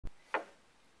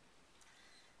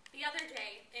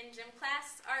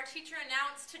class, our teacher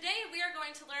announced, today we are going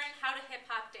to learn how to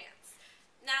hip-hop dance.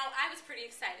 Now, I was pretty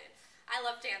excited. I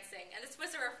love dancing, and this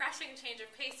was a refreshing change of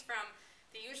pace from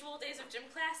the usual days of gym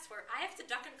class where I have to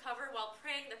duck and cover while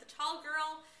praying that the tall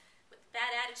girl with the bad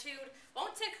attitude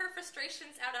won't take her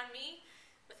frustrations out on me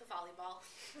with a volleyball.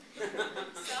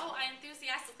 So I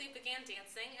enthusiastically began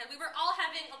dancing, and we were all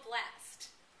having a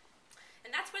blast. And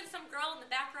that's when some girl in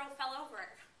the back row fell over.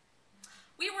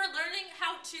 We were learning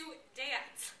how to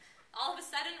dance. All of a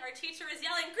sudden, our teacher is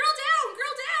yelling, "Girl down!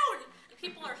 Girl down!" And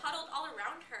people are huddled all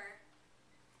around her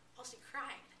while she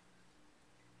cried.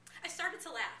 I started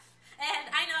to laugh. And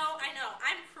I know,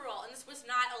 I'm cruel, and this was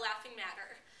not a laughing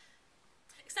matter.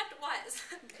 Except it was.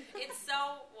 It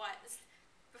so was.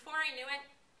 Before I knew it,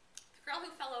 the girl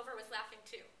who fell over was laughing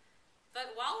too.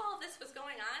 But while all this was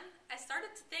going on, I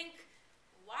started to think,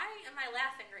 why am I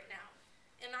laughing right now?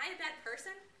 Am I a bad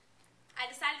person? I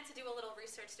decided to do a little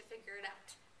research to figure it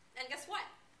out. And guess what?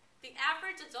 The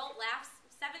average adult laughs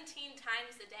 17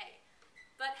 times a day.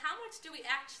 But how much do we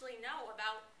actually know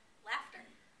about laughter?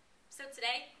 So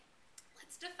today,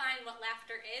 let's define what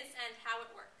laughter is and how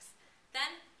it works.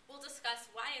 Then, we'll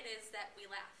discuss why it is that we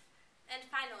laugh. And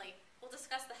finally, we'll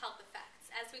discuss the health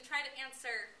effects as we try to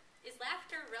answer, is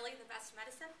laughter really the best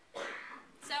medicine?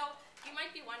 So, you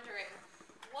might be wondering,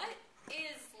 what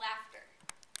is laughter?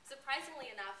 Surprisingly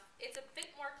enough, it's a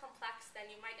bit more complex than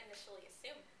you might initially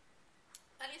assume.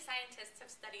 Many scientists have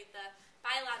studied the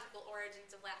biological origins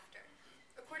of laughter.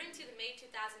 According to the May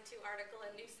 2002 article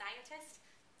in New Scientist,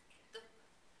 the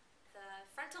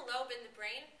frontal lobe in the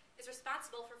brain is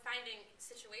responsible for finding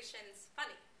situations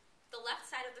funny. The left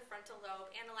side of the frontal lobe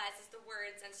analyzes the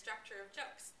words and structure of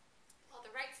jokes, while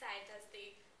the right side does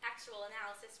the actual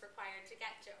analysis required to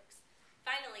get jokes.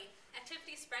 Finally,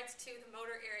 activity spreads to the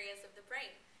motor areas of the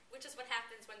brain, which is what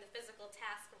happens when the physical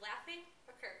task of laughing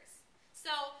occurs.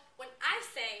 So, when I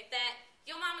say that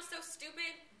your mom is so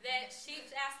stupid that she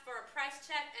asked for a price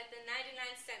check at the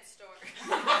 99-cent store,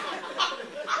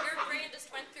 your brain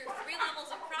just went through 3 levels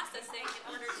of processing in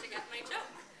order to get my joke.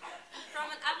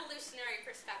 From an evolutionary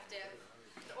perspective,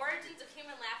 the origins of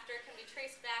human laughter can be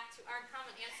traced back to our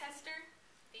common ancestor,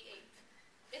 the ape.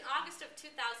 In August of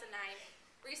 2009,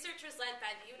 researchers led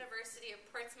by the University of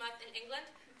Portsmouth in England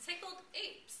tickled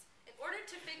apes in order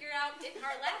to figure out if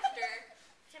our laughter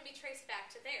can be traced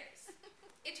back to theirs.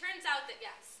 It turns out that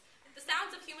yes, the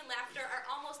sounds of human laughter are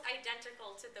almost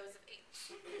identical to those of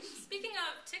apes. Speaking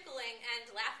of tickling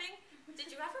and laughing, did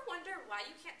you ever wonder why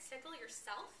you can't tickle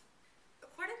yourself?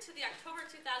 According to the October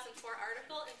 2004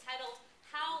 article entitled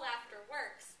How Laughter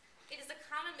Works, it is a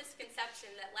common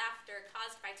misconception that laughter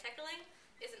caused by tickling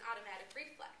is an automatic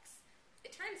reflex.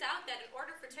 It turns out that in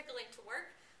order for tickling to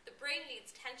work, the brain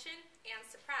needs tension and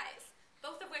surprise,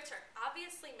 both of which are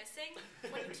obviously missing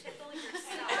when you tickle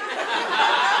yourself.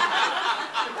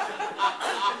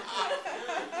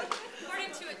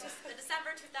 According to a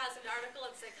December 2000 article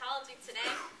in Psychology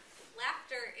Today,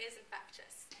 laughter is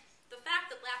infectious. The fact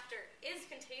that laughter is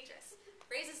contagious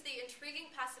raises the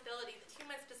intriguing possibility that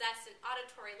humans possess an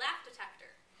auditory laugh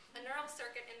detector, a neural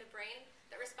circuit in the brain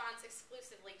that responds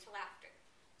exclusively to laughter.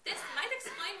 This might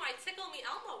explain why Tickle Me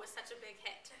Elmo was such a big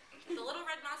hit. The little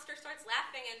red monster starts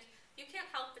laughing and you can't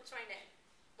help but join in,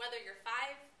 whether you're 5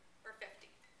 or 50.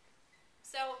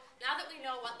 So, now that we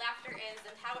know what laughter is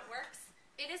and how it works,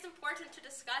 it is important to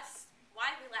discuss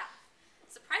why we laugh.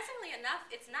 Surprisingly enough,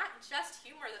 it's not just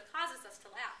humor that causes us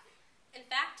to laugh. In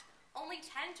fact, only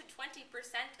 10 to 20%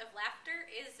 of laughter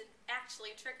is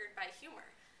actually triggered by humor.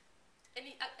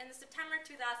 In the September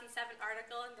 2007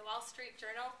 article in the Wall Street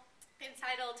Journal,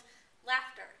 entitled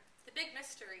Laughter, the Big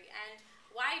Mystery, and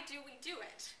Why Do We Do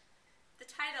It? The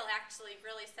title actually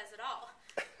really says it all.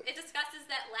 It discusses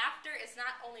that laughter is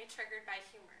not only triggered by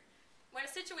humor. When a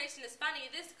situation is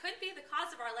funny, this could be the cause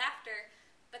of our laughter,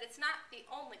 but it's not the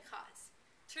only cause.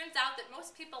 Turns out that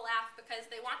most people laugh because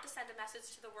they want to send a message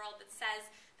to the world that says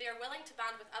they are willing to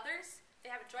bond with others,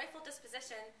 they have a joyful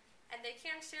disposition, and they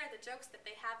can share the jokes that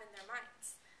they have in their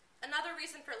minds. Another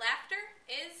reason for laughter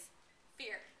is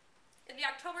fear. In the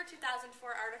October 2004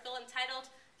 article entitled,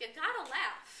 You Gotta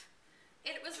Laugh,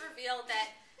 it was revealed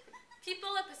that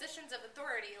people in positions of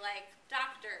authority like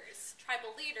doctors,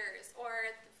 tribal leaders,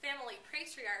 or the family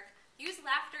patriarch use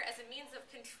laughter as a means of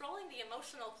controlling the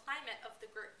emotional climate of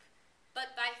the group.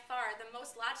 But by far, the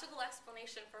most logical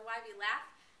explanation for why we laugh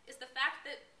is the fact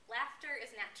that laughter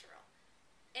is natural.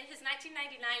 In his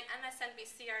 1999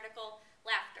 MSNBC article,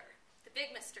 Laughter, the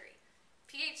Big Mystery,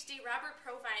 PhD Robert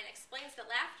Provine explains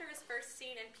that laughter is first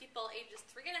seen in people ages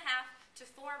 3.5 to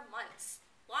 4 months,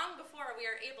 long before we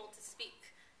are able to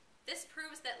speak. This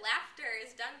proves that laughter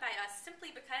is done by us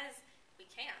simply because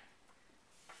we can.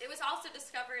 It was also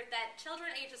discovered that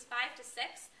children ages 5 to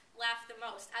 6 laugh the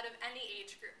most out of any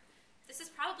age group. This is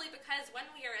probably because when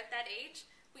we are at that age,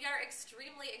 we are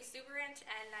extremely exuberant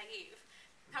and naive.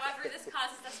 However, this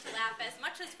causes us to laugh as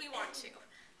much as we want to.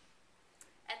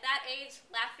 At that age,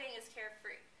 laughing is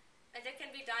carefree, and it can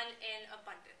be done in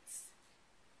abundance.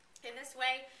 In this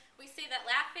way, we see that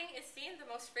laughing is seen the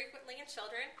most frequently in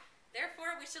children,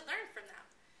 therefore we should learn from them.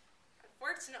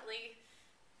 Unfortunately,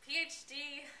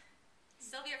 PhD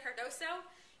Sylvia Cardoso,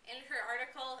 in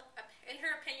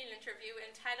her opinion interview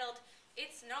entitled,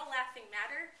 "It's No Laughing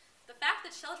Matter," the fact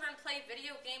that children play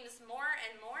video games more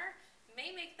and more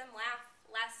may make them laugh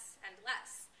less and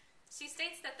less. She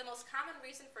states that the most common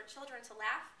reason for children to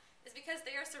laugh is because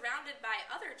they are surrounded by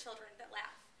other children that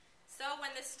laugh. So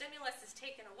when this stimulus is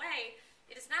taken away,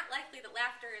 it is not likely that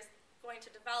laughter is going to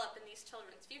develop in these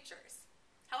children's futures.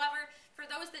 However, for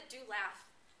those that do laugh,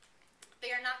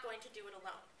 they are not going to do it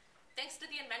alone. Thanks to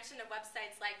the invention of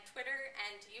websites like Twitter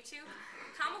and YouTube,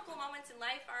 comical moments in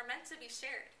life are meant to be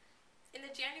shared. In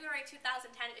the January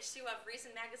 2010 issue of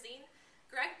Reason magazine,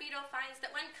 Greg Beto finds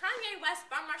that when Kanye West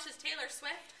bum rushes Taylor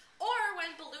Swift, or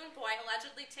when Balloon Boy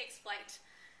allegedly takes flight,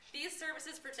 these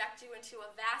services project you into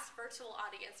a vast virtual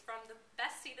audience from the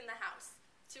best seat in the house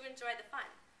to enjoy the fun.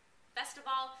 Best of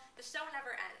all, the show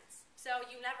never ends, so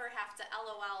you never have to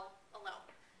LOL alone.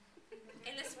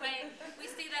 In this way, we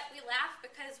see that we laugh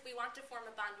because we want to form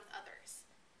a bond with others.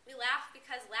 We laugh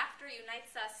because laughter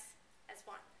unites us as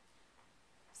one.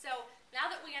 So, now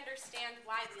that we understand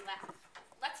why we laugh,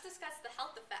 let's discuss the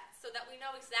health effects so that we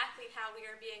know exactly how we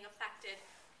are being affected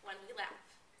when we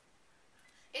laugh.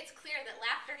 It's clear that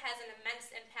laughter has an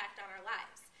immense impact on our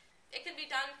lives. It can be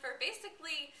done for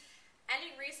basically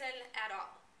any reason at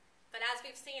all. But as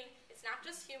we've seen, it's not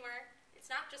just humor, it's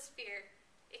not just fear,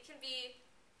 it can be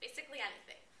basically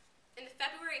anything. In the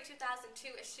February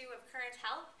 2002 issue of Current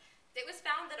Health, it was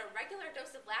found that a regular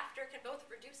dose of laughter can both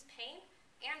reduce pain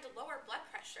and lower blood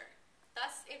pressure,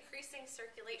 thus increasing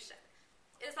circulation.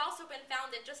 It has also been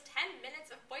found that just 10 minutes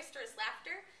of boisterous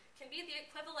laughter can be the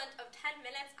equivalent of 10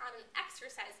 minutes on an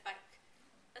exercise bike.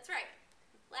 That's right.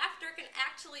 Laughter can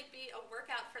actually be a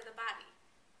workout for the body.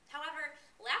 However,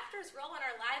 laughter's role in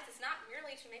our lives is not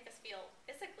merely to make us feel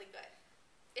physically good.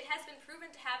 It has been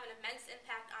proven to have an immense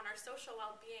impact on our social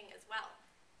well-being as well.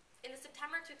 In the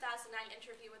September 2009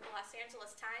 interview with the Los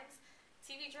Angeles Times,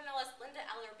 TV journalist Linda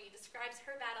Ellerby describes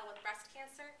her battle with breast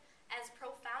cancer as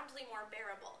profoundly more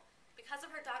bearable because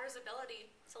of her daughter's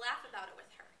ability to laugh about it with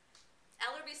her.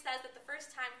 Ellerby says that the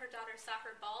first time her daughter saw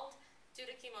her bald due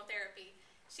to chemotherapy,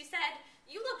 she said,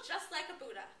 "You look just like a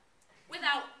Buddha,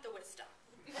 without the wisdom."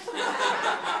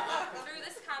 Through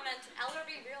this comment,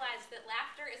 Ellerby realized that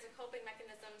laughter is a coping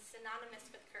mechanism synonymous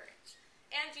with courage.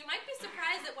 And you might be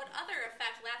surprised at what other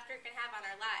effect laughter can have on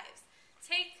our lives.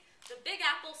 Take the Big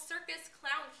Apple Circus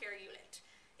Clown Care Unit.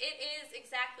 It is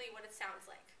exactly what it sounds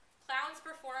like. Clowns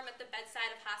perform at the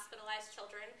bedside of hospitalized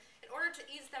children in order to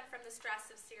ease them from the stress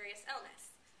of serious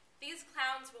illness. These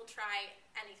clowns will try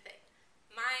anything.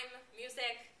 Mime,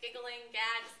 music, giggling,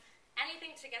 gags,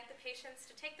 anything to get the patients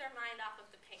to take their mind off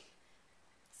of the pain.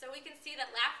 So we can see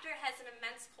that laughter has an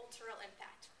immense cultural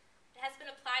impact. It has been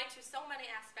applied to so many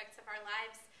aspects of our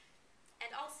lives.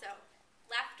 And also,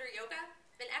 laughter yoga,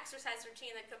 an exercise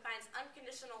routine that combines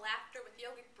unconditional laughter with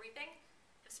yogic breathing,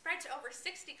 have spread to over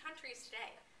 60 countries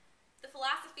today. The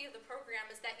philosophy of the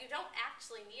program is that you don't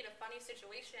actually need a funny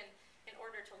situation in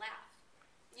order to laugh.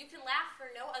 You can laugh for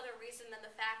no other reason than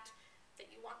the fact that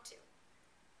you want to.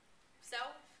 So,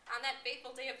 on that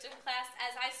fateful day of gym class,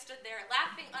 as I stood there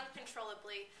laughing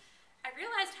uncontrollably, I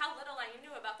realized how little I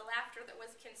knew about the laughter that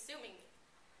was consuming me.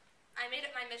 I made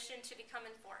it my mission to become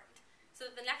informed, so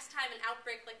that the next time an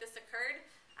outbreak like this occurred,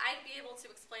 I'd be able to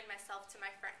explain myself to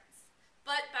my friends.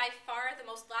 But by far the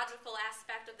most logical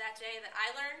aspect of that day that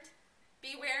I learned,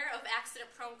 beware of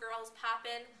accident-prone girls pop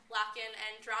in, lock in,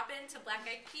 and drop in to Black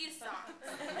Eyed Peas songs.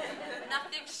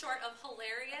 Nothing short of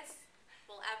hilarious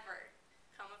will ever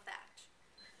come of that.